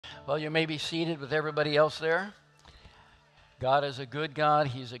Well, you may be seated with everybody else there. God is a good God.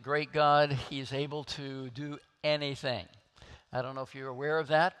 He's a great God. He's able to do anything. I don't know if you're aware of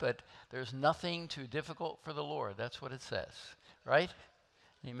that, but there's nothing too difficult for the Lord. That's what it says, right?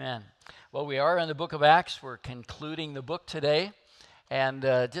 Amen. Well, we are in the book of Acts. We're concluding the book today. And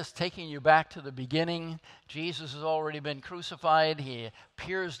just taking you back to the beginning, Jesus has already been crucified. He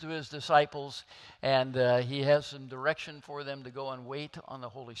appears to his disciples, and he has some direction for them to go and wait on the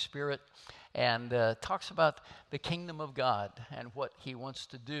Holy Spirit, and talks about the kingdom of God and what he wants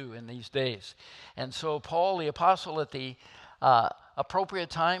to do in these days. And so Paul, the apostle, at the appropriate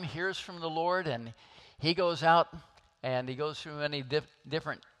time, hears from the Lord, and he goes out, and he goes through many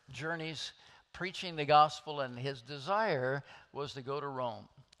different journeys, preaching the gospel, and his desire was to go to Rome.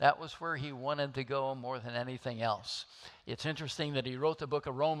 That was where he wanted to go more than anything else. It's interesting that he wrote the book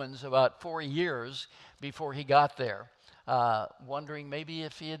of Romans about 4 years before he got there, wondering maybe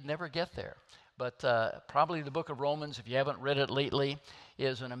if he'd never get there. But probably the book of Romans, if you haven't read it lately,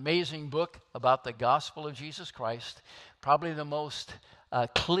 is an amazing book about the gospel of Jesus Christ, probably the most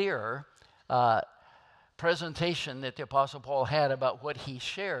clear presentation that the Apostle Paul had about what he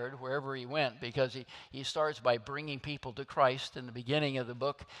shared wherever he went, because he starts by bringing people to Christ in the beginning of the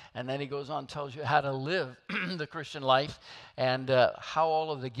book, and then he goes on and tells you how to live the Christian life, and how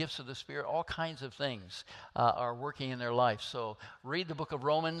all of the gifts of the Spirit, all kinds of things are working in their life. So read the book of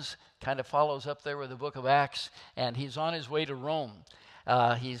Romans, kind of follows up there with the book of Acts, and he's on his way to Rome.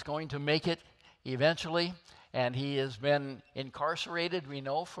 He's going to make it eventually. And he has been incarcerated, we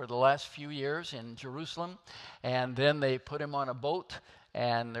know, for the last few years in Jerusalem. And then they put him on a boat,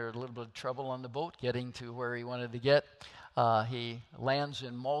 and there's a little bit of trouble on the boat getting to where he wanted to get. He lands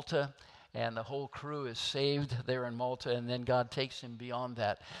in Malta, and the whole crew is saved there in Malta, and then God takes him beyond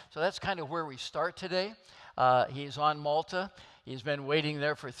that. So that's kind of where we start today. He's on Malta. He's been waiting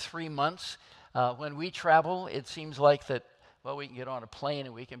there for 3 months. When we travel, it seems like that, well, we can get on a plane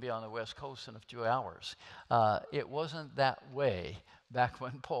and we can be on the West Coast in a few hours. It wasn't that way back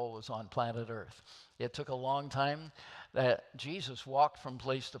when Paul was on planet Earth. It took a long time that Jesus walked from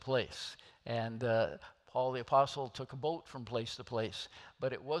place to place. And Paul the Apostle took a boat from place to place.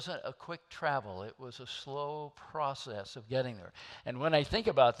 But it wasn't a quick travel. It was a slow process of getting there. And when I think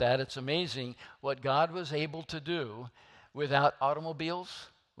about that, it's amazing what God was able to do without automobiles,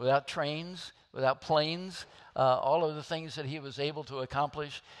 without trains, without planes, all of the things that he was able to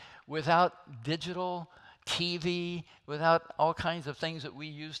accomplish, without digital TV, without all kinds of things that we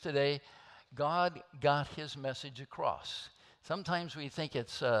use today. God got his message across. Sometimes we think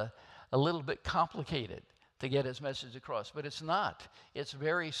it's a little bit complicated to get his message across, but it's not. It's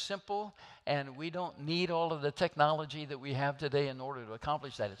very simple, and we don't need all of the technology that we have today in order to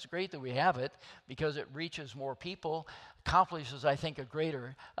accomplish that. It's great that we have it because it reaches more people, accomplishes, I think, a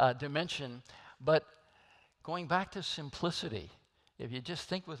greater dimension. But going back to simplicity, if you just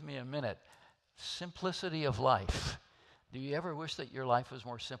think with me a minute, simplicity of life. Do you ever wish that your life was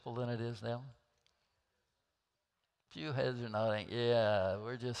more simple than it is now? Few heads are nodding. Yeah,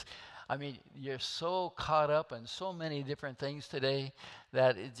 you're so caught up in so many different things today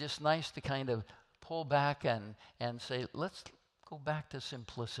that it's just nice to kind of pull back and say, let's go back to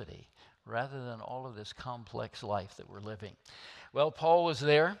simplicity rather than all of this complex life that we're living. Well, Paul was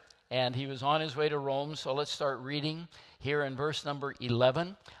there, and he was on his way to Rome, so let's start reading here in verse number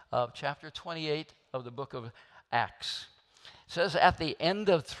 11 of chapter 28 of the book of Acts. It says, "At the end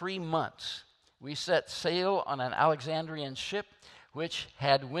of 3 months, we set sail on an Alexandrian ship which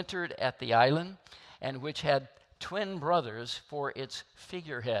had wintered at the island and which had twin brothers for its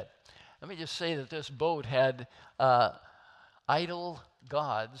figurehead." Let me just say that this boat had idol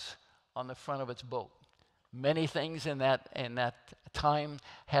gods on the front of its boat. Many things in that time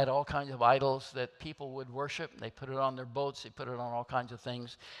had all kinds of idols that people would worship. They put it on their boats. They put it on all kinds of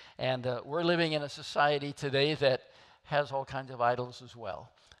things. And we're living in a society today that has all kinds of idols as well.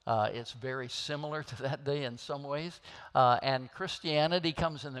 It's very similar to that day in some ways. And Christianity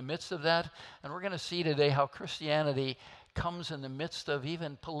comes in the midst of that. And we're going to see today how Christianity comes in the midst of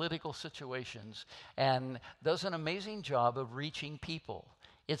even political situations and does an amazing job of reaching people.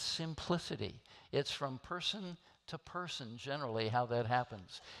 It's simplicity. It's from person to person, generally, how that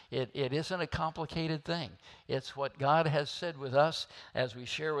happens. It isn't a complicated thing. It's what God has said with us as we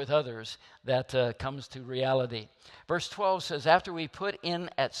share with others that comes to reality. Verse 12 says, "After we put in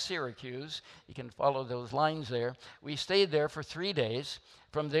at Syracuse," you can follow those lines there, "we stayed there for 3 days.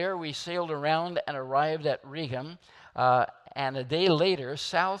 From there we sailed around and arrived at Rhegium. And a day later,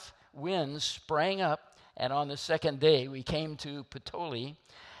 south winds sprang up, and on the second day we came to Puteoli.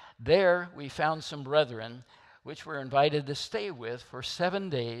 There we found some brethren which we're invited to stay with for 7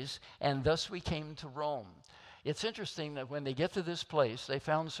 days, and thus we came to Rome. It's interesting that when they get to this place, they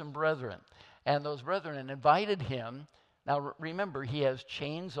found some brethren, and those brethren invited him. Now remember, he has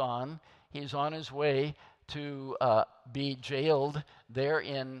chains on. He's on his way to be jailed there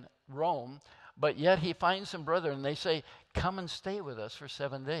in Rome, but yet he finds some brethren, and they say, come and stay with us for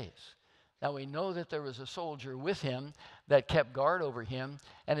 7 days. Now we know that there was a soldier with him that kept guard over him,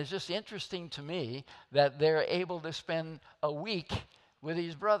 and it's just interesting to me that they're able to spend a week with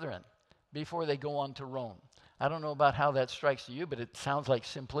these brethren before they go on to Rome. I don't know about how that strikes you, but it sounds like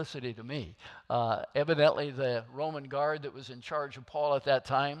simplicity to me. Evidently, the Roman guard that was in charge of Paul at that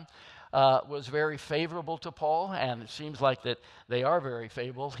time was very favorable to Paul, and it seems like that they are very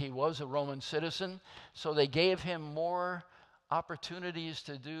favorable. He was a Roman citizen, so they gave him more opportunities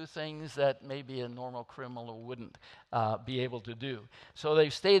to do things that maybe a normal criminal wouldn't be able to do. So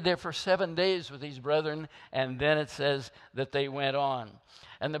they stayed there for 7 days with these brethren, and then it says that they went on.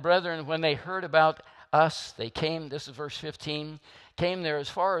 And the brethren, when they heard about us, they came, this is verse 15, came there as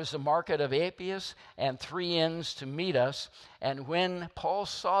far as the market of Appius and 3 inns to meet us. And when Paul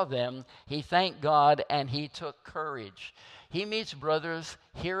saw them, he thanked God and he took courage. He meets brothers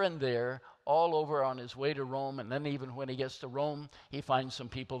here and there all over on his way to Rome, and then even when he gets to Rome, he finds some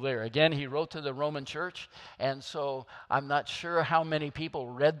people there. Again, he wrote to the Roman church, and so I'm not sure how many people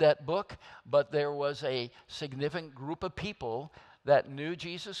read that book, but there was a significant group of people that knew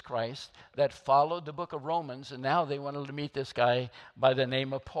Jesus Christ, that followed the book of Romans, and now they wanted to meet this guy by the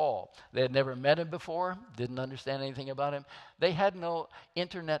name of Paul. They had never met him before, didn't understand anything about him. They had no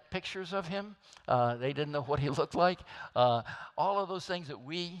internet pictures of him. They didn't know what he looked like. All of those things that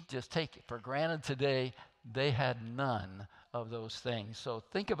we just take for granted today, they had none of those things. So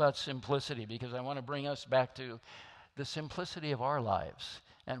think about simplicity, because I want to bring us back to the simplicity of our lives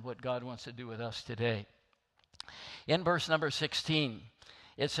and what God wants to do with us today. In verse number 16,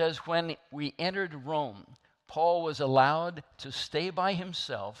 it says, when we entered Rome, Paul was allowed to stay by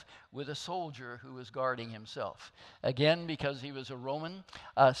himself with a soldier who was guarding himself. Again, because he was a Roman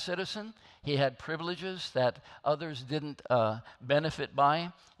citizen, he had privileges that others didn't benefit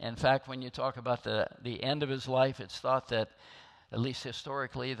by. In fact, when you talk about the end of his life, it's thought that, at least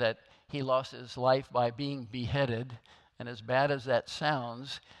historically, that he lost his life by being beheaded. And as bad as that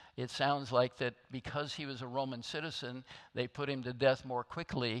sounds, it sounds like that because he was a Roman citizen, they put him to death more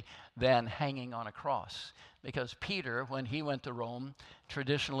quickly than hanging on a cross. Because Peter, when he went to Rome,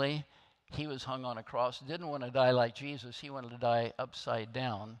 traditionally, he was hung on a cross. Didn't want to die like Jesus. He wanted to die upside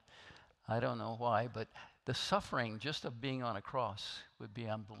down. I don't know why, but the suffering just of being on a cross would be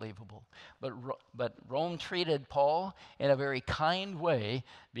unbelievable. But Rome treated Paul in a very kind way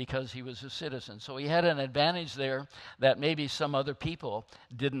because he was a citizen. So he had an advantage there that maybe some other people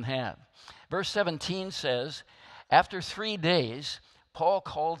didn't have. Verse 17 says, after 3 days, Paul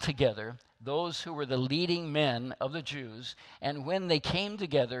called together those who were the leading men of the Jews, and when they came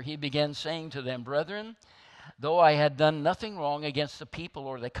together, he began saying to them, brethren, though I had done nothing wrong against the people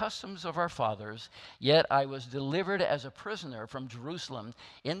or the customs of our fathers, yet I was delivered as a prisoner from Jerusalem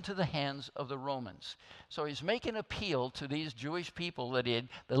into the hands of the Romans. So he's making appeal to these Jewish people that he had,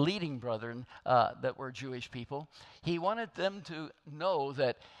 the leading brethren that were Jewish people. He wanted them to know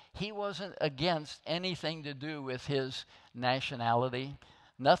that he wasn't against anything to do with his nationality,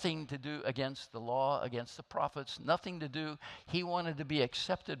 nothing to do against the law, against the prophets, nothing to do. He wanted to be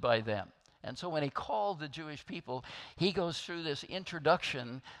accepted by them. And so when he called the Jewish people, he goes through this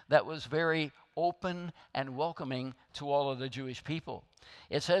introduction that was very open and welcoming to all of the Jewish people.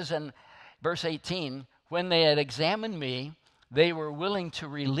 It says in verse 18, when they had examined me, they were willing to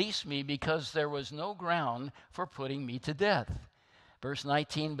release me because there was no ground for putting me to death. Verse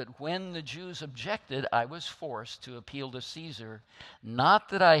 19, but when the Jews objected, I was forced to appeal to Caesar, not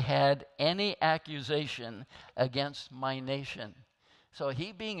that I had any accusation against my nation. So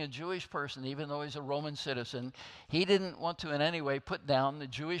he, being a Jewish person, even though he's a Roman citizen, he didn't want to in any way put down the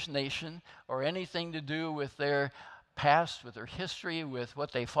Jewish nation or anything to do with their past, with their history, with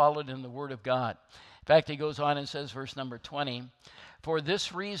what they followed in the Word of God. In fact, he goes on and says, verse number 20, for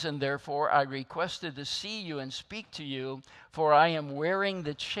this reason, therefore, I requested to see you and speak to you, for I am wearing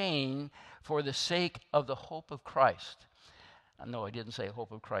the chain for the sake of the hope of Christ. No, I didn't say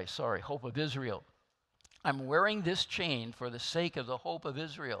hope of Christ, sorry, hope of Israel. I'm wearing this chain for the sake of the hope of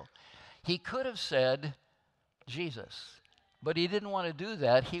Israel. He could have said Jesus, but he didn't want to do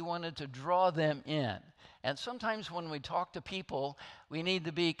that. He wanted to draw them in. And sometimes when we talk to people, we need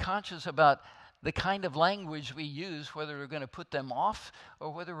to be conscious about the kind of language we use, whether we're going to put them off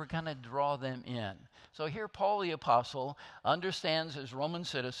or whether we're going to draw them in. So here Paul the Apostle understands his Roman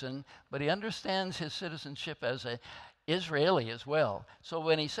citizen, but he understands his citizenship as an Israeli as well. So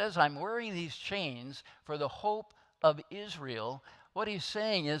when he says, I'm wearing these chains for the hope of Israel, what he's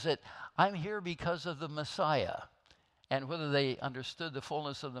saying is that I'm here because of the Messiah. And whether they understood the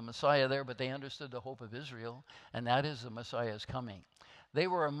fullness of the Messiah there, but they understood the hope of Israel, and that is the Messiah is coming. They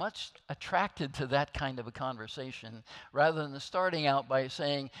were much attracted to that kind of a conversation rather than starting out by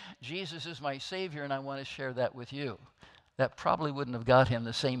saying, Jesus is my Savior and I want to share that with you. That probably wouldn't have got him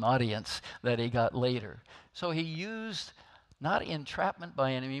the same audience that he got later. So he used, not entrapment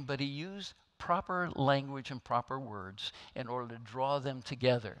by enemy, but he used proper language and proper words in order to draw them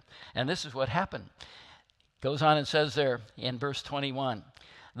together. And this is what happened. Goes on and says there in verse 21,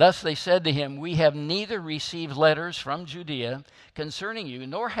 thus they said to him, we have neither received letters from Judea concerning you,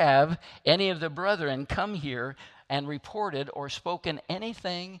 nor have any of the brethren come here and reported or spoken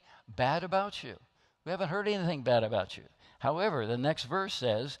anything bad about you. We haven't heard anything bad about you. However, the next verse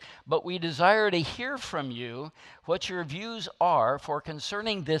says, but we desire to hear from you what your views are, for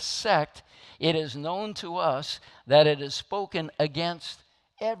concerning this sect, it is known to us that it is spoken against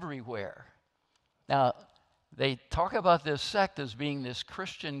everywhere. Now, they talk about this sect as being this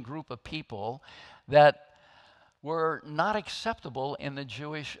Christian group of people that were not acceptable in the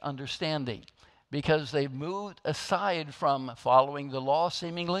Jewish understanding because they moved aside from following the law,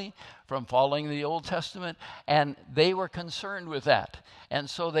 seemingly, from following the Old Testament, and they were concerned with that. And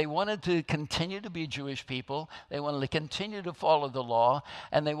so they wanted to continue to be Jewish people, they wanted to continue to follow the law,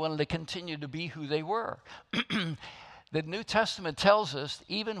 and they wanted to continue to be who they were. The New Testament tells us,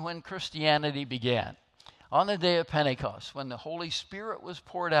 even when Christianity began, on the day of Pentecost, when the Holy Spirit was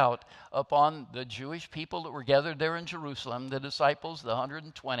poured out upon the Jewish people that were gathered there in Jerusalem, the disciples, the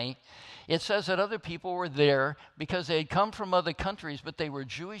 120, it says that other people were there because they had come from other countries, but they were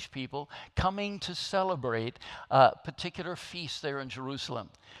Jewish people coming to celebrate a particular feast there in Jerusalem.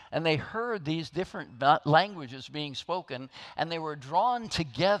 And they heard these different languages being spoken, and they were drawn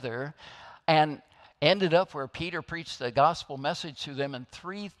together and ended up where Peter preached the gospel message to them, and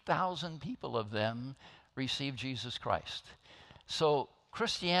 3,000 people of them received Jesus Christ. So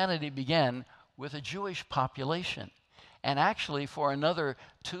Christianity began with a Jewish population. And actually for another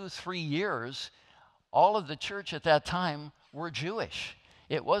 2-3 years, all of the church at that time were Jewish.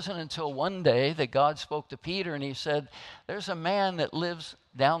 It wasn't until one day that God spoke to Peter and he said, there's a man that lives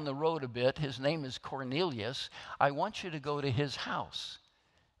down the road a bit. His name is Cornelius. I want you to go to his house.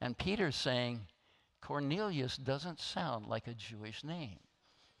 And Peter's saying, Cornelius doesn't sound like a Jewish name.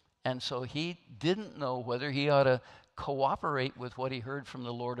 And so he didn't know whether he ought to cooperate with what he heard from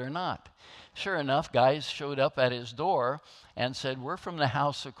the Lord or not. Sure enough, guys showed up at his door and said, we're from the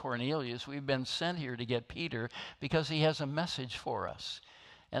house of Cornelius. We've been sent here to get Peter because he has a message for us.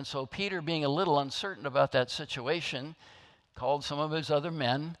 And so Peter, being a little uncertain about that situation, called some of his other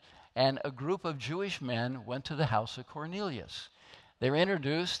men, and a group of Jewish men went to the house of Cornelius. They're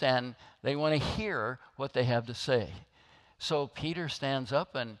introduced and they want to hear what they have to say. So Peter stands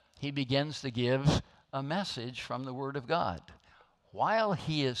up and he begins to give a message from the Word of God. While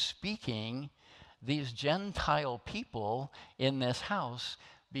he is speaking, these Gentile people in this house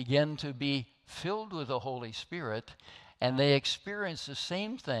begin to be filled with the Holy Spirit, and they experience the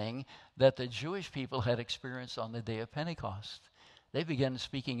same thing that the Jewish people had experienced on the day of Pentecost. They began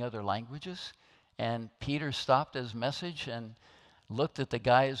speaking other languages, and Peter stopped his message and looked at the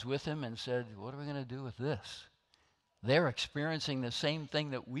guys with him and said, what are we going to do with this? They're experiencing the same thing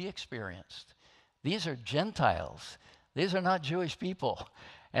that we experienced. These are Gentiles. These are not Jewish people.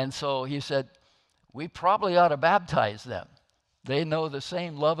 And so he said, we probably ought to baptize them. They know the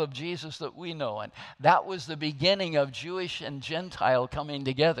same love of Jesus that we know. And that was the beginning of Jewish and Gentile coming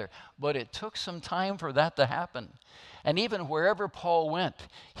together. But it took some time for that to happen. And even wherever Paul went,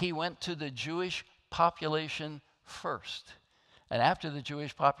 he went to the Jewish population first. And after the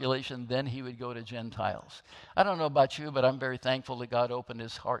Jewish population, then he would go to Gentiles. I don't know about you, but I'm very thankful that God opened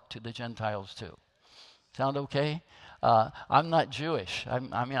his heart to the Gentiles too. Sound okay? I'm not Jewish.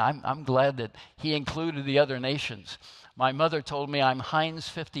 I'm glad that he included the other nations. My mother told me I'm Heinz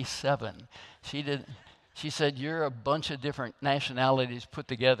 57. She said, you're a bunch of different nationalities put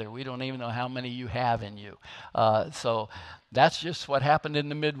together. We don't even know how many you have in you. So that's just what happened in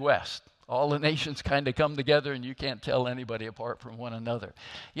the Midwest. All the nations kind of come together and you can't tell anybody apart from one another.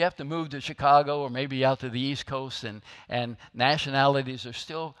 You have to move to Chicago or maybe out to the East Coast, and nationalities are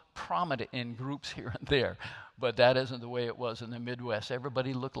still prominent in groups here and there. but that isn't the way it was in the Midwest.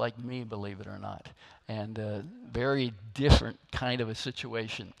 Everybody looked like me, believe it or not, and very different kind of a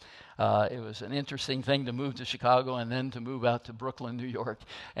situation. It was an interesting thing to move to Chicago and then to move out to Brooklyn, New York,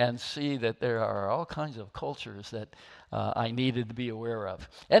 and see that there are all kinds of cultures that I needed to be aware of.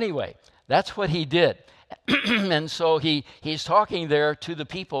 Anyway, that's what he did. And so he's talking there to the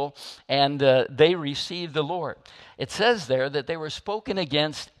people, and they received the Lord. It says there that they were spoken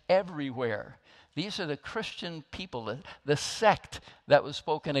against everywhere. These are the Christian people, the sect that was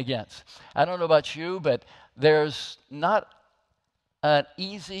spoken against. I don't know about you, but there's not an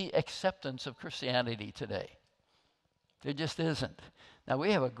easy acceptance of Christianity today. There just isn't. Now,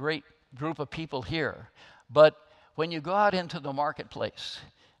 we have a great group of people here, but when you go out into the marketplace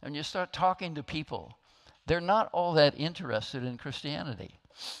and you start talking to people, they're not all that interested in Christianity.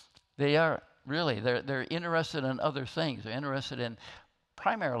 They are really, they're interested in other things. They're interested in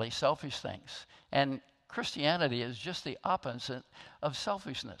primarily selfish things. And Christianity is just the opposite of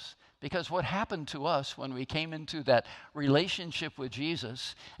selfishness. Because what happened to us when we came into that relationship with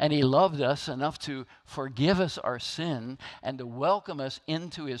Jesus, and he loved us enough to forgive us our sin and to welcome us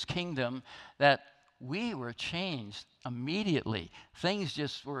into his kingdom, that we were changed immediately. Things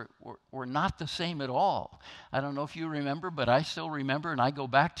just were not the same at all. I don't know if you remember, but I still remember, and I go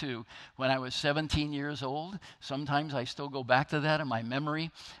back to when I was 17 years old. Sometimes I still go back to that in my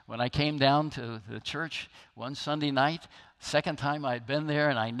memory. When I came down to the church one Sunday night, second time I'd been there,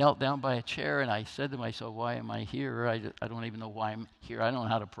 and I knelt down by a chair, and I said to myself, why am I here? I don't even know why I'm here. I don't know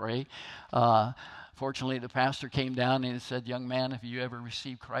how to pray. Fortunately, the pastor came down and he said, young man, have you ever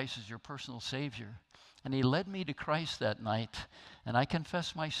received Christ as your personal Savior? And he led me to Christ that night, and I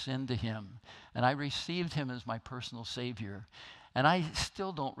confessed my sin to him, and I received him as my personal Savior. And I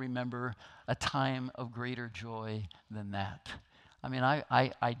still don't remember a time of greater joy than that. I mean,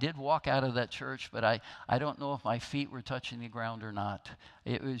 I did walk out of that church, but I don't know if my feet were touching the ground or not.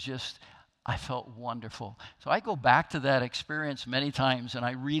 It was just, I felt wonderful. So I go back to that experience many times, and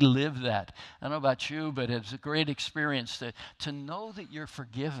I relive that. I don't know about you, but it's a great experience to know that you're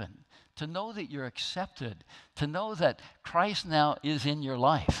forgiven, to know that you're accepted, to know that Christ now is in your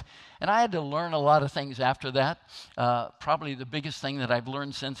life. And I had to learn a lot of things after that. Probably the biggest thing that I've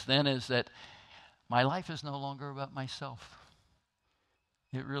learned since then is that my life is no longer about myself.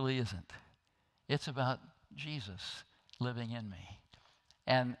 It really isn't. It's about Jesus living in me.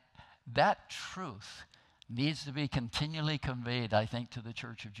 And that truth needs to be continually conveyed, I think, to the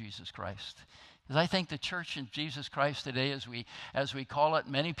Church of Jesus Christ. Because I think the Church of Jesus Christ today, as we call it,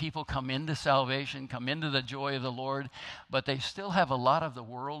 many people come into salvation, come into the joy of the Lord, but they still have a lot of the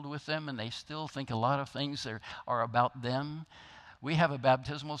world with them, and they still think a lot of things are about them. We have a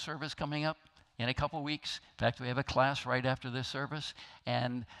baptismal service coming up in a couple weeks. In fact, we have a class right after this service,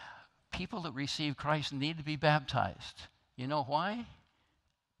 and people that receive Christ need to be baptized. You know why?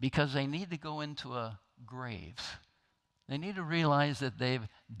 Because they need to go into a grave. They need to realize that they've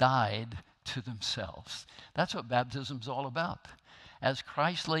died to themselves. That's what baptism's all about. As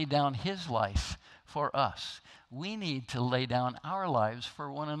Christ laid down his life for us, we need to lay down our lives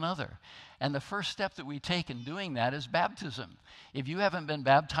for one another. And the first step that we take in doing that is baptism. If you haven't been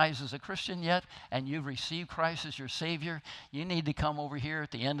baptized as a Christian yet, and you've received Christ as your Savior, you need to come over here at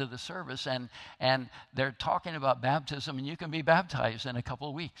the end of the service, and they're talking about baptism, and you can be baptized in a couple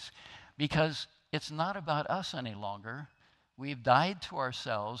of weeks. Because it's not about us any longer. We've died to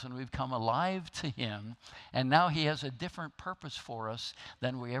ourselves, and we've come alive to him, and now he has a different purpose for us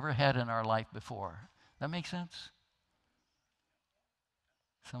than we ever had in our life before. That make sense?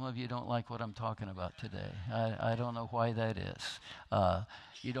 Some of you don't like what I'm talking about today. I don't know why that is.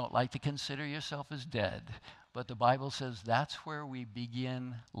 You don't like to consider yourself as dead, but the Bible says that's where we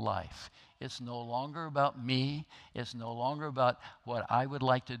begin life. It's no longer about me. It's no longer about what I would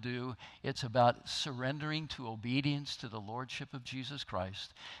like to do. It's about surrendering to obedience to the Lordship of Jesus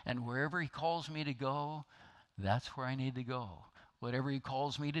Christ. And wherever he calls me to go, that's where I need to go. Whatever he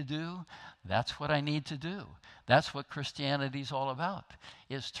calls me to do, that's what I need to do. That's what Christianity is all about,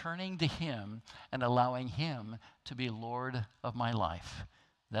 is turning to him and allowing him to be Lord of my life.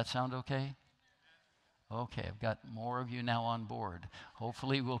 That sound okay? Okay, I've got more of you now on board.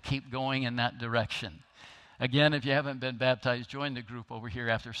 Hopefully we'll keep going in that direction. Again, if you haven't been baptized, join the group over here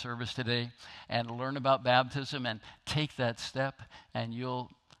after service today and learn about baptism and take that step, and you'll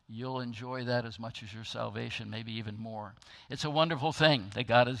enjoy that as much as your salvation, maybe even more. It's a wonderful thing that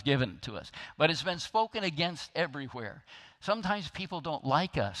God has given to us. But it's been spoken against everywhere. Sometimes people don't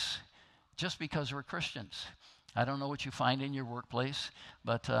like us just because we're Christians. I don't know what you find in your workplace,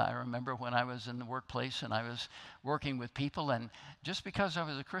 but I remember when I was in the workplace and I was working with people, and just because I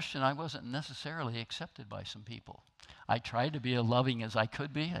was a Christian, I wasn't necessarily accepted by some people. I tried to be as loving as I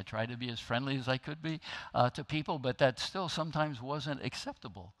could be. I tried to be as friendly as I could be to people, but that still sometimes wasn't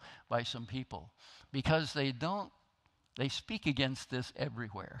acceptable by some people because they speak against this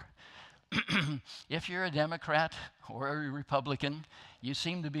everywhere. If you're a Democrat or a Republican, you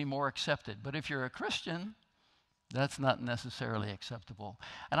seem to be more accepted. But if you're a Christian, that's not necessarily acceptable.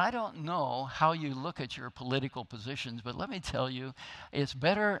 And I don't know how you look at your political positions, but let me tell you, it's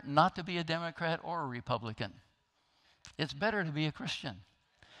better not to be a Democrat or a Republican. It's better to be a Christian.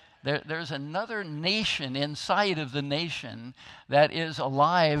 There's another nation inside of the nation that is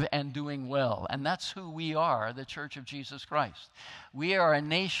alive and doing well, and that's who we are, the Church of Jesus Christ. We are a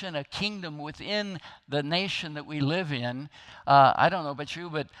nation, a kingdom within the nation that we live in. I don't know about you,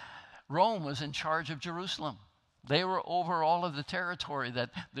 but Rome was in charge of Jerusalem. They were over all of the territory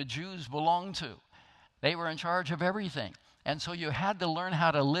that the Jews belonged to. They were in charge of everything. And so you had to learn how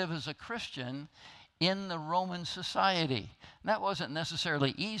to live as a Christian in the Roman society. And that wasn't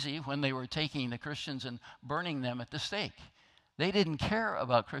necessarily easy when they were taking the Christians and burning them at the stake. They didn't care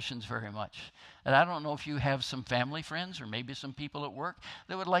about Christians very much. And I don't know if you have some family friends or maybe some people at work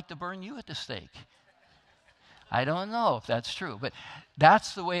that would like to burn you at the stake. I don't know if that's true, but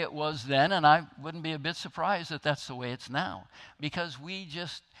that's the way it was then, and I wouldn't be a bit surprised that that's the way it's now, because we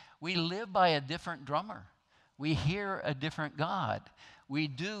live by a different drummer. We hear a different God. We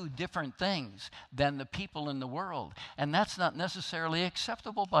do different things than the people in the world, and that's not necessarily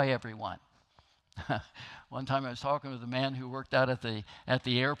acceptable by everyone. One time I was talking with a man who worked out at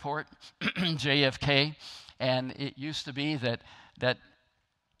the airport, JFK, and it used to be that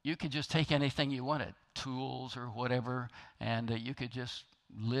you could just take anything you wanted, tools or whatever, and you could just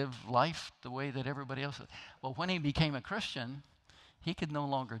live life the way that everybody else did. Well, when he became a Christian, he could no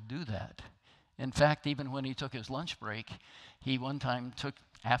longer do that. In fact, even when he took his lunch break, he one time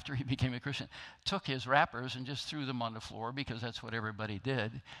after he became a Christian, took his wrappers and just threw them on the floor because that's what everybody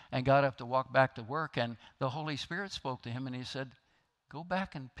did, and got up to walk back to work, and the Holy Spirit spoke to him and he said, "Go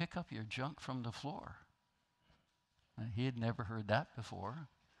back and pick up your junk from the floor." And he had never heard that before.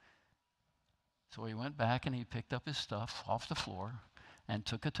 So he went back and he picked up his stuff off the floor and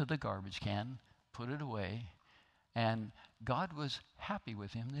took it to the garbage can, put it away, and God was happy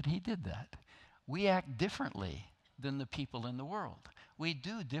with him that he did that. We act differently than the people in the world. We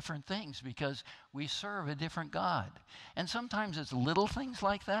do different things because we serve a different God. And sometimes it's little things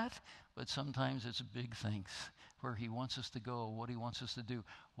like that, but sometimes it's big things where he wants us to go, what he wants us to do,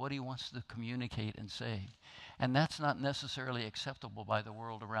 what he wants to communicate and say. And that's not necessarily acceptable by the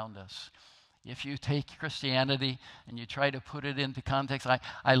world around us. If you take Christianity and you try to put it into context,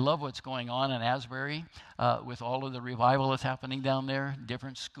 I love what's going on in Asbury with all of the revival that's happening down there,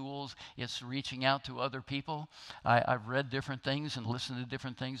 different schools. It's reaching out to other people. I've read different things and listened to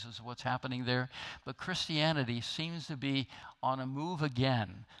different things as to what's happening there. But Christianity seems to be on a move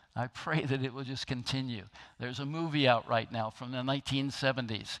again. I pray that it will just continue. There's a movie out right now from the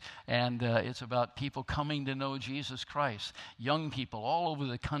 1970s, and it's about people coming to know Jesus Christ, young people all over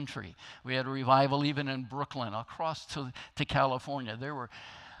the country. We had a revival even in Brooklyn, across to California.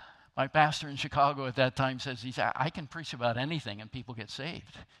 My pastor in Chicago at that time says, he said, "I can preach about anything and people get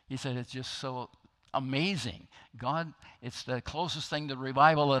saved." He said, "It's just so amazing. God, it's the closest thing to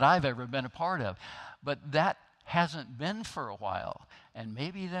revival that I've ever been a part of." But that hasn't been for a while, and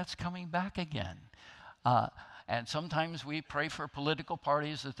maybe that's coming back again. And sometimes we pray for political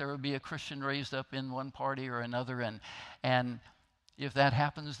parties that there would be a Christian raised up in one party or another, and if that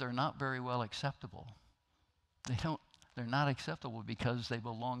happens, they're not very well acceptable. They're not acceptable because they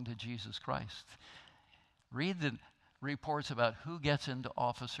belong to Jesus Christ. Read the reports about who gets into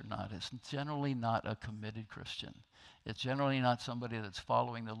office or not. It's generally not a committed Christian. It's generally not somebody that's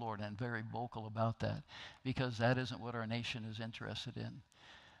following the Lord, and very vocal about that, because that isn't what our nation is interested in.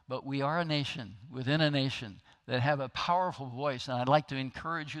 But we are a nation within a nation that have a powerful voice, and I'd like to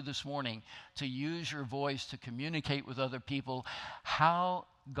encourage you this morning to use your voice to communicate with other people how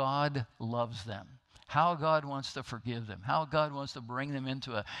God loves them, how God wants to forgive them, how God wants to bring them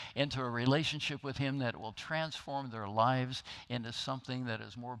into a relationship with Him that will transform their lives into something that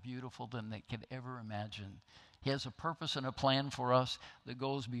is more beautiful than they could ever imagine. He has a purpose and a plan for us that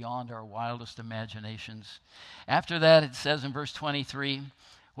goes beyond our wildest imaginations. After that, it says in verse 23,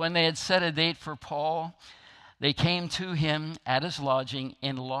 when they had set a date for Paul, They came to him at his lodging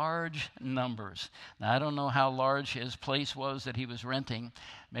in large numbers. Now, I don't know how large his place was that he was renting.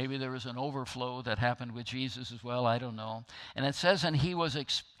 Maybe there was an overflow that happened with Jesus as well. I don't know. And it says, and he was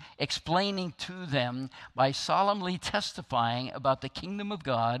explaining to them by solemnly testifying about the kingdom of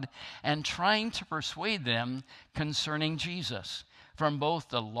God and trying to persuade them concerning Jesus from both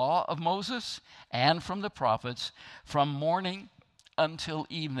the law of Moses and from the prophets, from morning until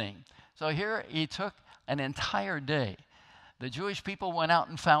evening. So here he took an entire day. The Jewish people went out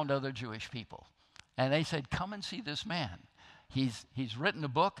and found other Jewish people. And they said, come and see this man. He's written a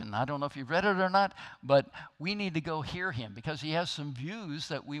book, and I don't know if you've read it or not, but we need to go hear him because he has some views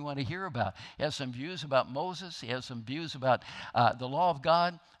that we want to hear about. He has some views about Moses. He has some views about the law of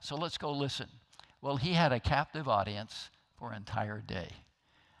God. So let's go listen. Well, he had a captive audience for an entire day.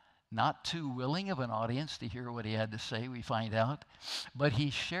 Not too willing of an audience to hear what he had to say, we find out. But he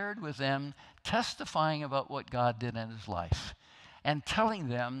shared with them, testifying about what God did in his life and telling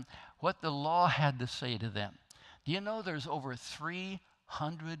them what the law had to say to them. Do you know there's over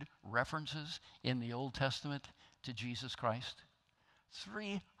 300 references in the Old Testament to Jesus Christ?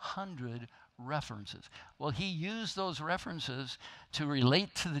 300 references. Well, he used those references to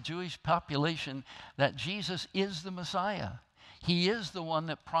relate to the Jewish population that Jesus is the Messiah. He is the one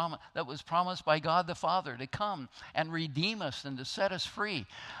that was promised by God the Father to come and redeem us and to set us free.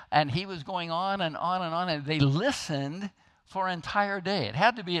 And he was going on and on and on, and they listened for an entire day. It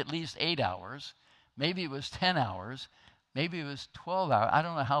had to be at least 8 hours. Maybe it was 10 hours. Maybe it was 12 hours. I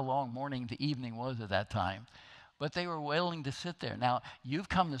don't know how long morning to evening was at that time. But they were willing to sit there. Now, you've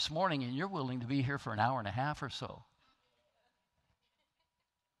come this morning and you're willing to be here for an hour and a half or so.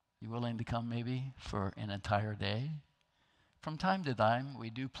 You willing to come maybe for an entire day? From time to time,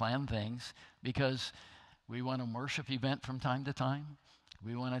 we do plan things because we want a worship event from time to time.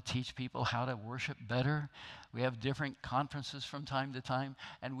 We want to teach people how to worship better. We have different conferences from time to time,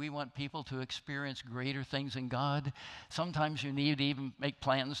 and we want people to experience greater things in God. Sometimes you need to even make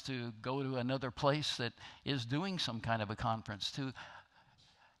plans to go to another place that is doing some kind of a conference to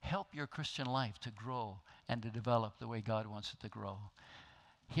help your Christian life to grow and to develop the way God wants it to grow.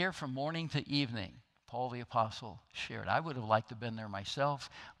 Here from morning to evening, Paul the Apostle shared. I would have liked to have been there myself,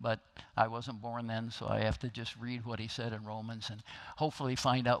 but I wasn't born then, so I have to just read what he said in Romans and hopefully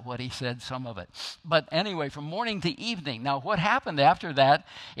find out what he said, some of it. But anyway, from morning to evening. Now, what happened after that,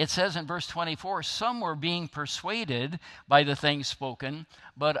 it says in verse 24, some were being persuaded by the things spoken,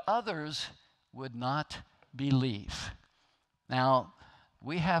 but others would not believe. Now,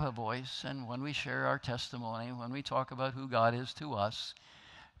 we have a voice, and when we share our testimony, when we talk about who God is to us,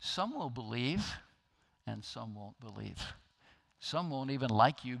 some will believe, and some won't believe. Some won't even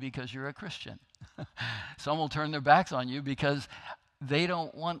like you because you're a Christian. Some will turn their backs on you because they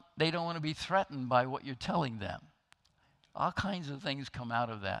don't want to be threatened by what you're telling them. All kinds of things come out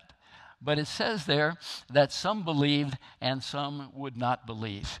of that. But it says there that some believed and some would not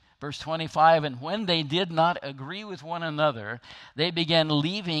believe. Verse 25, and when they did not agree with one another, they began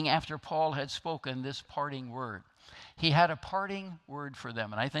leaving after Paul had spoken this parting word. He had a parting word for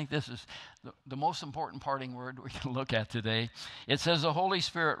them, and I think this is the most important parting word we can look at today. It says, the Holy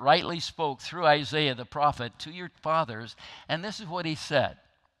Spirit rightly spoke through Isaiah the prophet to your fathers, and this is what he said.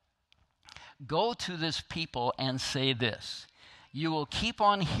 Go to this people and say this, you will keep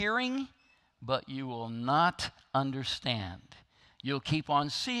on hearing, but you will not understand. You'll keep on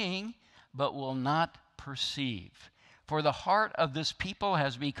seeing, but will not perceive. For the heart of this people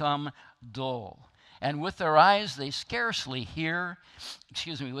has become dull. And with their eyes they scarcely hear,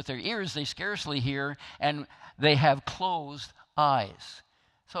 with their ears they scarcely hear, and they have closed eyes.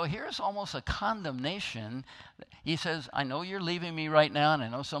 So here's almost a condemnation. He says, I know you're leaving me right now, and I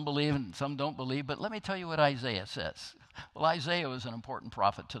know some believe and some don't believe, but let me tell you what Isaiah says. Well, Isaiah was an important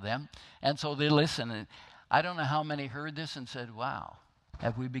prophet to them, and so they listened. And I don't know how many heard this and said, wow,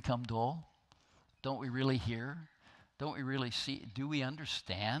 have we become dull? Don't we really hear? Don't we really see? Do we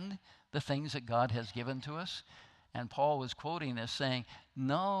understand the things that God has given to us? And Paul was quoting this saying,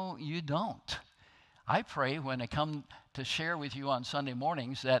 no, you don't. I pray when I come to share with you on Sunday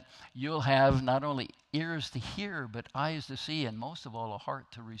mornings that you'll have not only ears to hear, but eyes to see, and most of all, a heart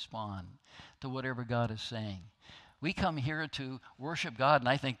to respond to whatever God is saying. We come here to worship God, and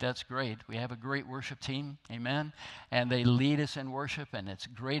I think that's great. We have a great worship team, amen? And they lead us in worship, and it's a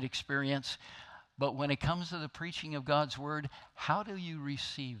great experience. But when it comes to the preaching of God's word, how do you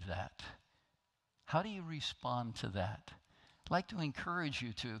receive that? How do you respond to that? I'd like to encourage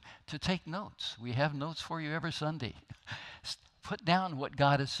you to take notes. We have notes for you every Sunday. Put down what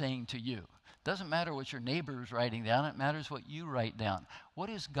God is saying to you. Doesn't matter what your neighbor is writing down. It matters what you write down. What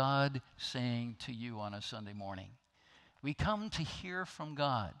is God saying to you on a Sunday morning? We come to hear from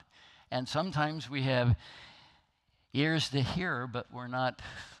God. And sometimes we have ears to hear, but we're not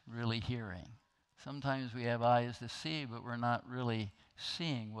really hearing. Sometimes we have eyes to see, but we're not really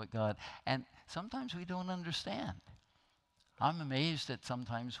seeing what God. And sometimes we don't understand. I'm amazed that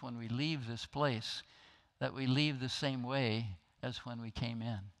sometimes when we leave this place, that we leave the same way as when we came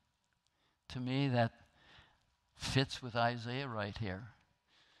in. To me, that fits with Isaiah right here.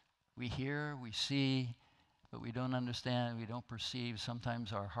 We hear, we see, but we don't understand, we don't perceive.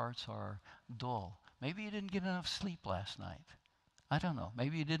 Sometimes our hearts are dull. Maybe you didn't get enough sleep last night. I don't know.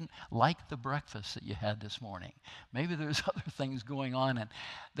 Maybe you didn't like the breakfast that you had this morning. Maybe there's other things going on. And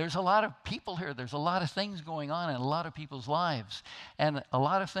there's a lot of people here. There's a lot of things going on in a lot of people's lives. And a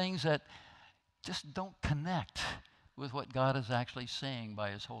lot of things that just don't connect with what God is actually saying by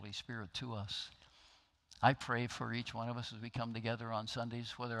His Holy Spirit to us. I pray for each one of us as we come together on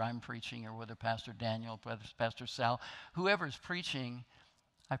Sundays, whether I'm preaching or whether Pastor Daniel, Pastor Sal, whoever's preaching,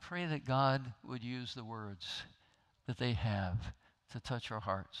 I pray that God would use the words that they have to touch our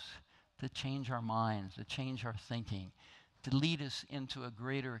hearts, to change our minds, to change our thinking, to lead us into a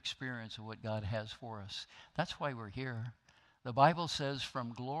greater experience of what God has for us. That's why we're here. The Bible says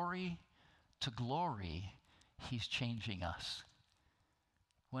from glory to glory, He's changing us.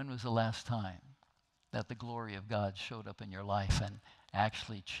 When was the last time that the glory of God showed up in your life and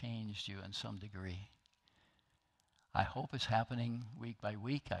actually changed you in some degree? I hope it's happening week by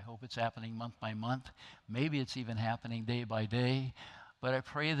week. I hope it's happening month by month. Maybe it's even happening day by day. But I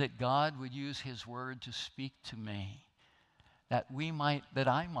pray that God would use His word to speak to me, that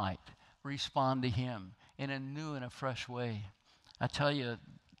I might respond to Him in a new and a fresh way. I tell you,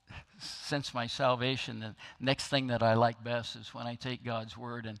 since my salvation, the next thing that I like best is when I take God's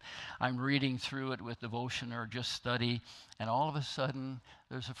word and I'm reading through it with devotion or just study, and all of a sudden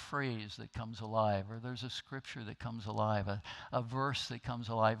there's a phrase that comes alive, or there's a scripture that comes alive, a verse that comes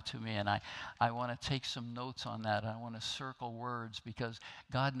alive to me, and I want to take some notes on that. I want to circle words because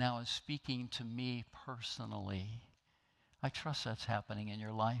God now is speaking to me personally. I trust that's happening in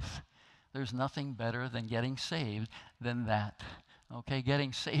your life. There's nothing better than getting saved than that. Okay,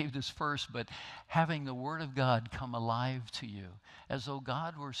 getting saved is first, but having the Word of God come alive to you as though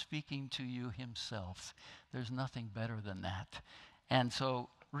God were speaking to you Himself. There's nothing better than that. And so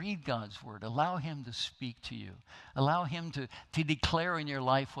read God's Word. Allow Him to speak to you. Allow Him to declare in your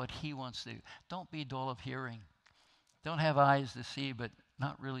life what He wants to do. Don't be dull of hearing. Don't have eyes to see, but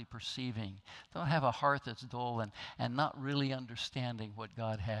not really perceiving. Don't have a heart that's dull and not really understanding what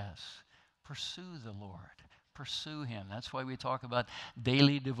God has. Pursue the Lord. Pursue Him. That's why we talk about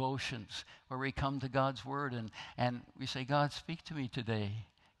daily devotions, where we come to God's Word and we say, God, speak to me today.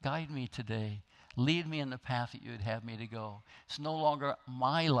 Guide me today. Lead me in the path that you would have me to go. It's no longer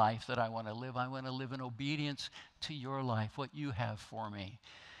my life that I want to live. I want to live in obedience to your life, what you have for me.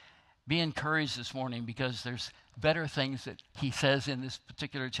 Be encouraged this morning because there's better things that he says in this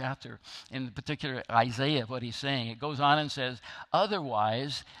particular chapter, in the particular Isaiah, what he's saying. It goes on and says,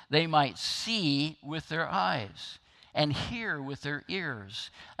 otherwise they might see with their eyes and hear with their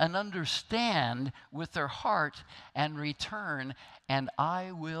ears and understand with their heart and return, and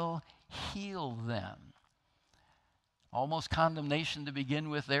I will heal them. Almost condemnation to begin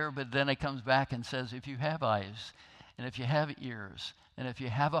with there, but then it comes back and says, if you have eyes and if you have ears, and if you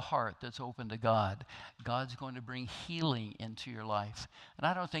have a heart that's open to God, God's going to bring healing into your life. And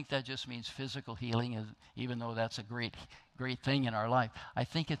I don't think that just means physical healing, even though that's a great thing in our life. I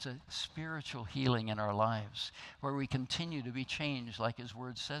think it's a spiritual healing in our lives, where we continue to be changed, like His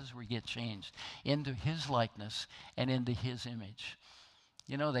Word says we get changed, into His likeness and into His image.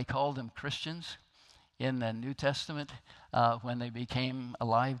 You know, they called them Christians in the New Testament when they became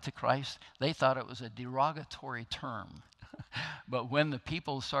alive to Christ. They thought it was a derogatory term. But when the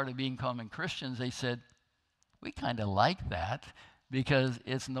people started becoming Christians, they said, we kind of like that because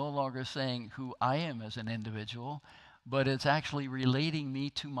it's no longer saying who I am as an individual, but it's actually relating me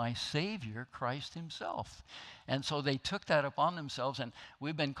to my Savior, Christ Himself. And so they took that upon themselves, and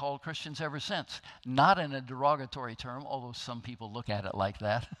we've been called Christians ever since. Not in a derogatory term, although some people look at it like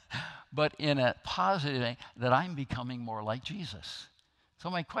that, but in a positive way, that I'm becoming more like Jesus. So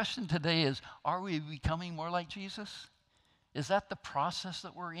my question today is, are we becoming more like Jesus? Is that the process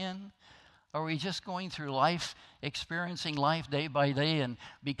that we're in? Are we just going through life, experiencing life day by day and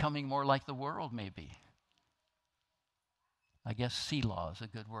becoming more like the world maybe? I guess Selah is a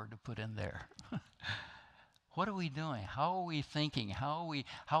good word to put in there. What are we doing? How are we thinking? How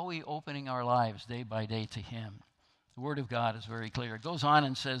are we opening our lives day by day to Him? The Word of God is very clear. It goes on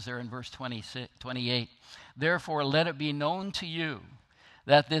and says there in verse 28, therefore let it be known to you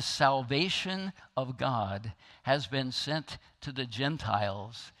that this salvation of God has been sent to the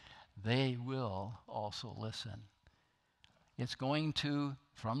Gentiles. They will also listen. It's going to,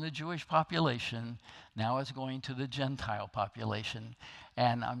 from the Jewish population, now it's going to the Gentile population.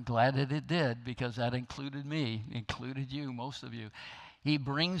 And I'm glad that it did, because that included me, included you, most of you. He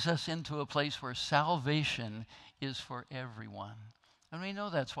brings us into a place where salvation is for everyone. And we know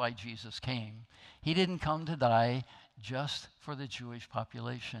that's why Jesus came. He didn't come to die just for the Jewish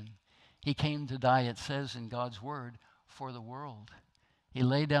population. He came to die, it says in God's word, for the world. He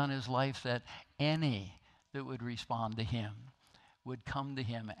laid down his life that any that would respond to him would come to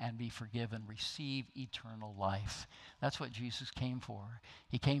him and be forgiven, receive eternal life. That's what Jesus came for.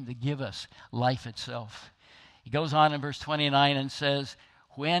 He came to give us life itself. He goes on in verse 29 and says,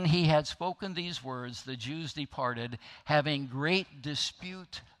 when he had spoken these words, the Jews departed, having great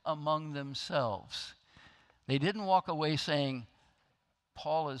dispute among themselves. They didn't walk away saying,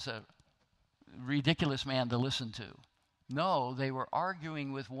 Paul is a ridiculous man to listen to. No, they were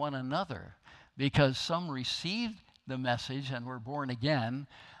arguing with one another, because some received the message and were born again,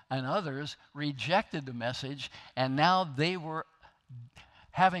 and others rejected the message, and now they were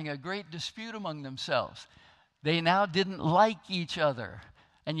having a great dispute among themselves. They now didn't like each other,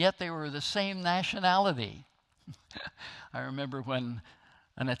 and yet they were the same nationality. I remember when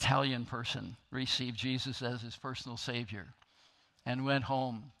an Italian person received Jesus as his personal Savior and went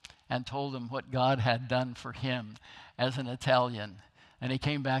home and told him what God had done for him as an Italian. And he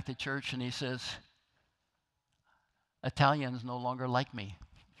came back to church and he says, Italians no longer like me.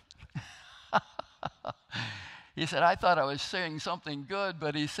 He said, I thought I was saying something good,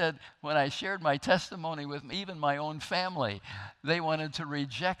 but he said, when I shared my testimony with even my own family, they wanted to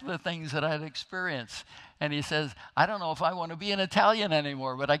reject the things that I'd experienced. And he says, I don't know if I want to be an Italian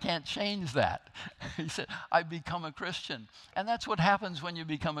anymore, but I can't change that. He said, I've become a Christian. And that's what happens when you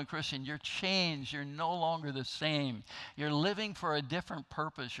become a Christian. You're changed. You're no longer the same. You're living for a different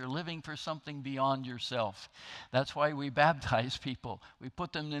purpose. You're living for something beyond yourself. That's why we baptize people. We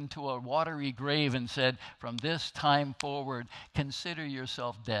put them into a watery grave and said, from this time forward, consider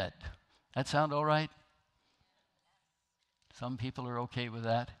yourself dead. That sound all right? Some people are okay with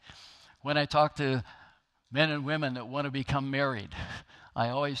that. When I talk to men and women that want to become married, I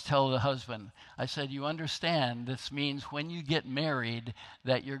always tell the husband, I said, you understand this means when you get married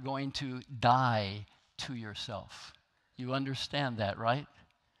that you're going to die to yourself. You understand that, right?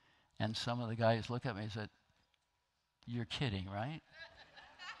 And some of the guys look at me and said, you're kidding, right?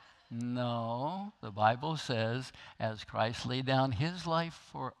 No, the Bible says, as Christ laid down his life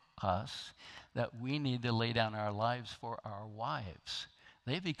for us, that we need to lay down our lives for our wives.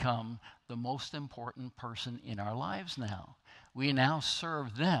 They become the most important person in our lives now. We now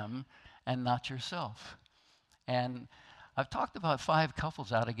serve them and not yourself. And I've talked about 5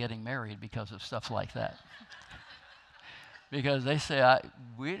 couples out of getting married because of stuff like that. Because they say,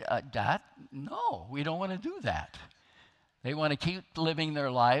 no, we don't want to do that. They want to keep living their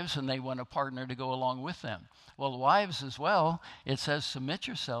lives, and they want a partner to go along with them. Well, wives as well, it says submit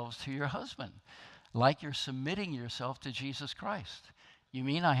yourselves to your husband, like you're submitting yourself to Jesus Christ. You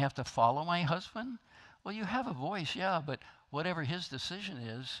mean I have to follow my husband? Well, you have a voice, yeah, but whatever his decision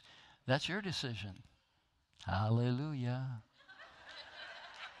is, that's your decision. Hallelujah.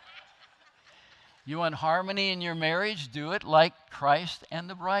 You want harmony in your marriage? Do it like Christ and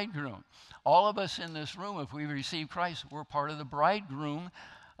the bridegroom. All of us in this room, if we receive Christ, we're part of the bridegroom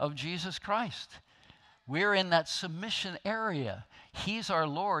of Jesus Christ. We're in that submission area. He's our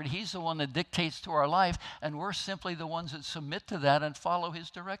Lord. He's the one that dictates to our life, and we're simply the ones that submit to that and follow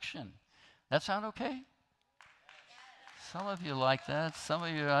his direction. That sound okay? Some of you like that. Some of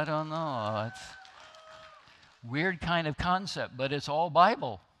you, I don't know. It's a weird kind of concept, but it's all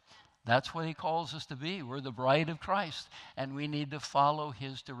Bible. That's what he calls us to be. We're the bride of Christ, and we need to follow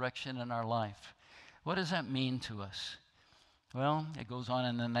his direction in our life. What does that mean to us? Well, it goes on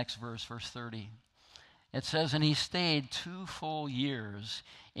in the next verse, verse 30. It says, and he stayed 2 full years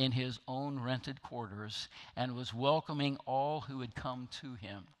in his own rented quarters and was welcoming all who had come to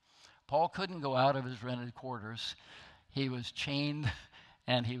him. Paul couldn't go out of his rented quarters. He was chained,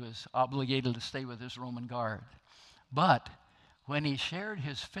 and he was obligated to stay with his Roman guard. But when he shared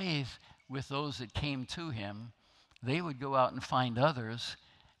his faith with those that came to him, they would go out and find others,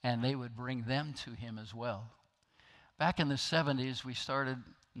 and they would bring them to him as well. Back in the 70s, we started,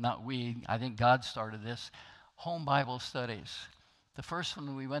 not we, I think God started this, home Bible studies. The first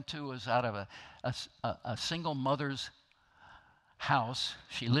one we went to was out of a single mother's house.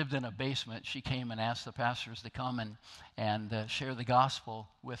 She lived in a basement. She came and asked the pastors to come and share the gospel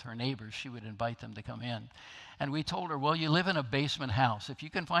with her neighbors. She would invite them to come in. And we told her, well, you live in a basement house. If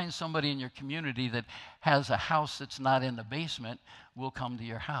you can find somebody in your community that has a house that's not in the basement, we'll come to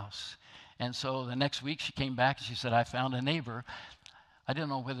your house. And so the next week she came back and she said, I found a neighbor. I didn't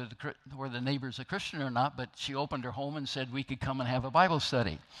know whether the neighbor's a Christian or not, but she opened her home and said we could come and have a Bible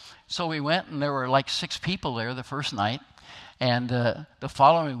study. So we went, and there were like 6 people there the first night. And the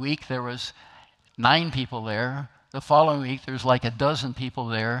following week, there was 9 people there. The following week, there's like a dozen people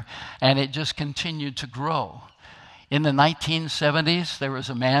there. And it just continued to grow. In the 1970s, there was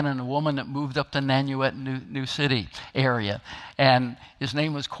a man and a woman that moved up to Nanuet, New City area. And his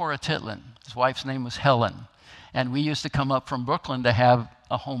name was Cora Titlin. His wife's name was Helen. And we used to come up from Brooklyn to have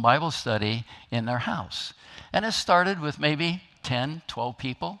a home Bible study in their house. And it started with maybe 10, 12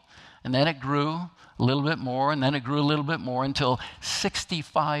 people. And then it grew a little bit more, and then it grew a little bit more until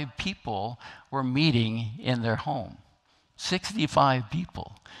 65 people were meeting in their home. 65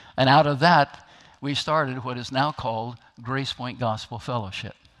 people. And out of that, we started what is now called Grace Point Gospel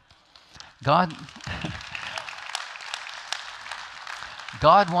Fellowship. God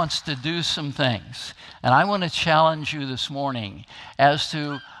wants to do some things. And I want to challenge you this morning as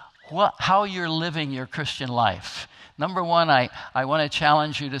to how you're living your Christian life. Number one, I want to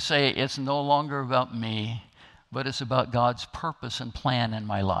challenge you to say it's no longer about me, but it's about God's purpose and plan in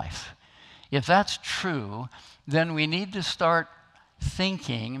my life. If that's true, then we need to start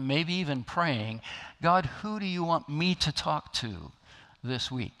thinking, maybe even praying, God, who do you want me to talk to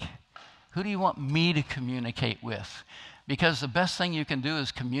this week? Who do you want me to communicate with? Because the best thing you can do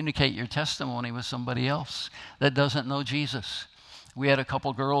is communicate your testimony with somebody else that doesn't know Jesus. We had a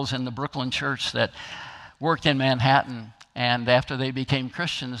couple girls in the Brooklyn church that worked in Manhattan, and after they became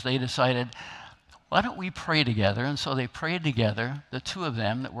Christians, they decided, why don't we pray together? And so they prayed together, the 2 of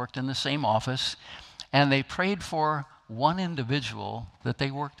them that worked in the same office, and they prayed for one individual that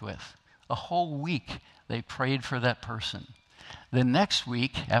they worked with. A whole week they prayed for that person. The next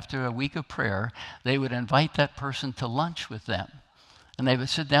week, after a week of prayer, they would invite that person to lunch with them. And they would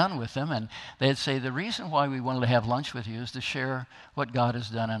sit down with them and they'd say, the reason why we wanted to have lunch with you is to share what God has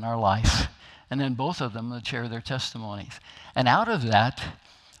done in our life. And then both of them would share their testimonies. And out of that,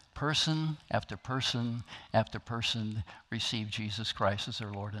 person after person after person received Jesus Christ as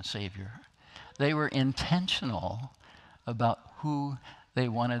their Lord and Savior. They were intentional about who they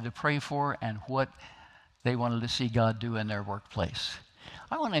wanted to pray for and what they wanted to see God do in their workplace.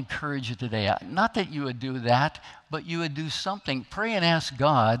 I want to encourage you today, not that you would do that, but you would do something. Pray and ask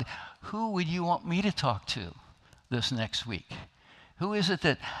God, who would you want me to talk to this next week? Who is it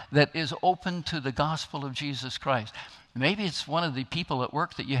that is open to the gospel of Jesus Christ? Maybe it's one of the people at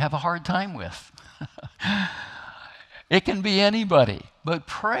work that you have a hard time with. It can be anybody, but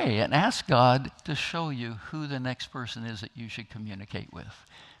pray and ask God to show you who the next person is that you should communicate with.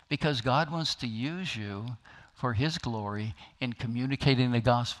 Because God wants to use you for His glory in communicating the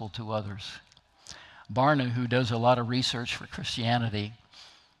gospel to others. Barna, who does a lot of research for Christianity,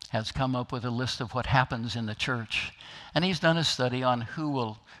 has come up with a list of what happens in the church. And he's done a study on who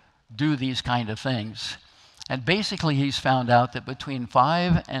will do these kind of things. And basically he's found out that between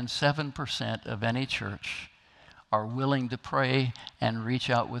 5 and 7% of any church are willing to pray and reach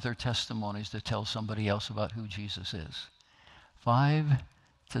out with their testimonies to tell somebody else about who Jesus is. 5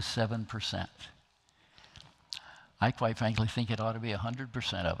 to 7%. I quite frankly think it ought to be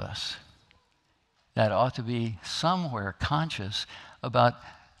 100% of us that ought to be somewhere conscious about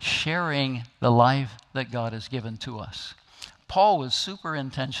sharing the life that God has given to us. Paul was super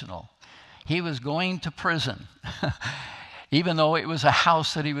intentional. He was going to prison. Even though it was a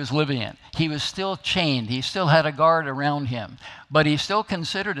house that he was living in, he was still chained. He still had a guard around him. But he still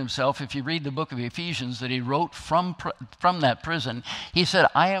considered himself, if you read the book of Ephesians that he wrote from that prison, he said,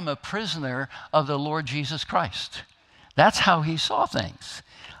 I am a prisoner of the Lord Jesus Christ. That's how he saw things.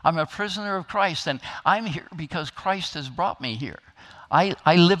 I'm a prisoner of Christ, and I'm here because Christ has brought me here.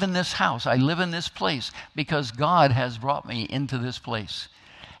 I live in this house. I live in this place because God has brought me into this place.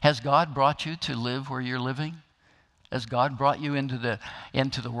 Has God brought you to live where you're living? Has God brought you into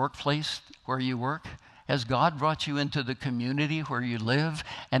the workplace where you work? Has God brought you into the community where you live?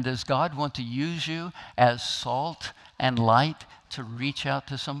 And does God want to use you as salt and light to reach out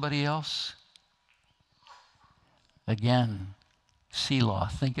to somebody else? Again, Selah,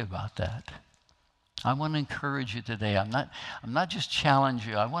 think about that. I want to encourage you today. I'm not just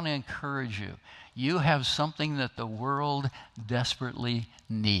challenging you. I want to encourage you. You have something that the world desperately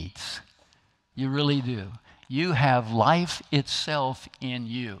needs. You really do. You have life itself in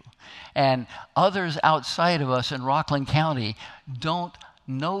you. And others outside of us in Rockland County don't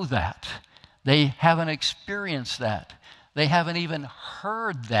know that. They haven't experienced that. They haven't even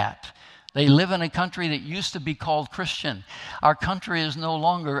heard that. They live in a country that used to be called Christian. Our country is no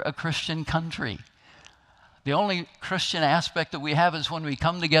longer a Christian country. The only Christian aspect that we have is when we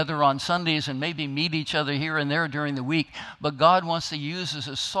come together on Sundays and maybe meet each other here and there during the week. But God wants to use us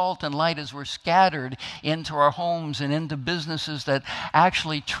as salt and light as we're scattered into our homes and into businesses that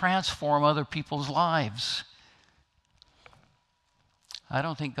actually transform other people's lives. I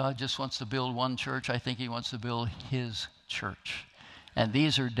don't think God just wants to build one church. I think He wants to build His church. And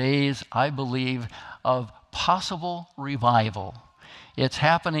these are days, I believe, of possible revival. It's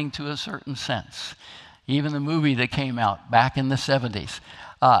happening to a certain sense. Even the movie that came out back in the 70s,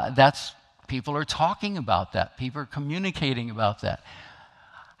 people are talking about that. People are communicating about that.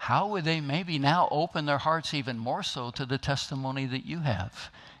 How would they maybe now open their hearts even more so to the testimony that you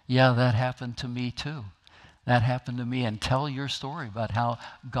have? Yeah, that happened to me too. That happened to me. And tell your story about how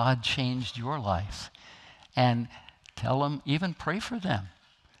God changed your life. And tell them, even pray for them,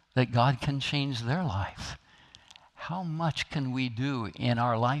 that God can change their life. How much can we do in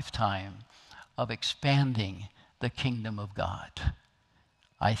our lifetime of expanding the kingdom of God?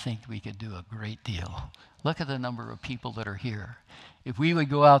 I think we could do a great deal. Look at the number of people that are here. If we would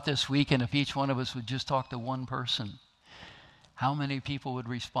go out this week and if each one of us would just talk to one person, how many people would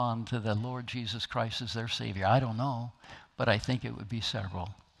respond to the Lord Jesus Christ as their Savior? I don't know, but I think it would be several.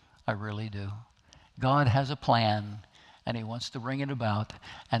 I really do. God has a plan, and He wants to bring it about,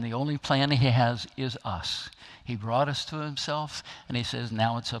 and the only plan He has is us. He brought us to Himself, and He says,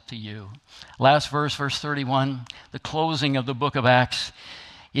 now it's up to you. Last verse, verse 31, the closing of the book of Acts.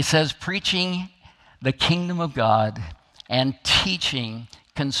 It says, preaching the kingdom of God and teaching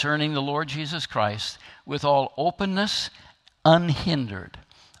concerning the Lord Jesus Christ with all openness, unhindered.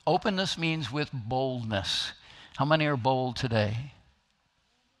 Openness means with boldness. How many are bold today?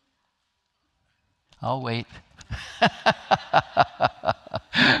 I'll wait.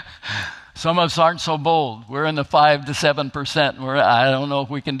 Some of us aren't so bold. We're in the 5 to 7%. I don't know if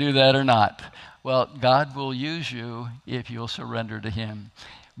we can do that or not. Well, God will use you if you'll surrender to Him.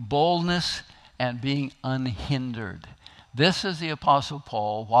 Boldness and being unhindered. This is the Apostle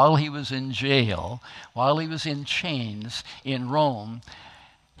Paul, while he was in jail, while he was in chains in Rome,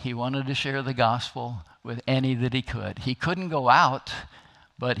 he wanted to share the gospel with any that he could. He couldn't go out,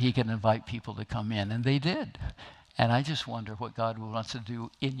 but he could invite people to come in, and they did. And I just wonder what God wants to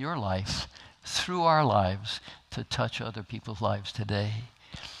do in your life, through our lives, to touch other people's lives today.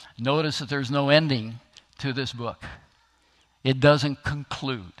 Notice that there's no ending to this book. It doesn't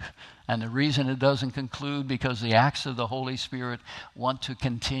conclude. And the reason it doesn't conclude, because the acts of the Holy Spirit want to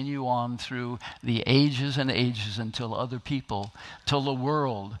continue on through the ages and ages until other people, till the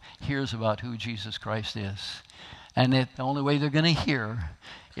world hears about who Jesus Christ is. And the only way they're going to hear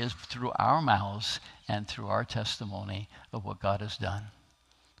is through our mouths and through our testimony of what God has done.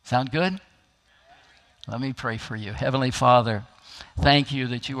 Sound good? Let me pray for you. Heavenly Father, thank you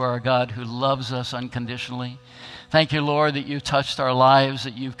that you are a God who loves us unconditionally. Thank you, Lord, that you've touched our lives,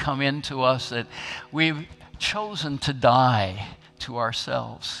 that you've come into us, that we've chosen to die to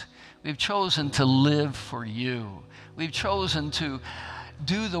ourselves. We've chosen to live for you. We've chosen to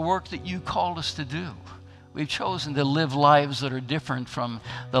do the work that you called us to do. We've chosen to live lives that are different from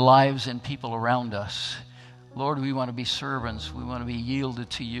the lives and people around us. Lord, we want to be servants. We want to be yielded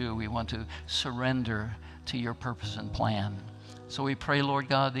to you. We want to surrender to your purpose and plan. So we pray, Lord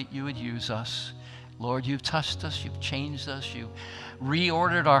God, that you would use us. Lord, you've touched us, you've changed us, you've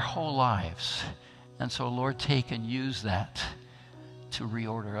reordered our whole lives. And so, Lord, take and use that to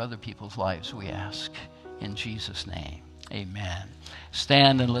reorder other people's lives, we ask. In Jesus' name, amen.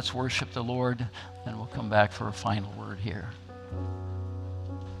 Stand and let's worship the Lord, and we'll come back for a final word here.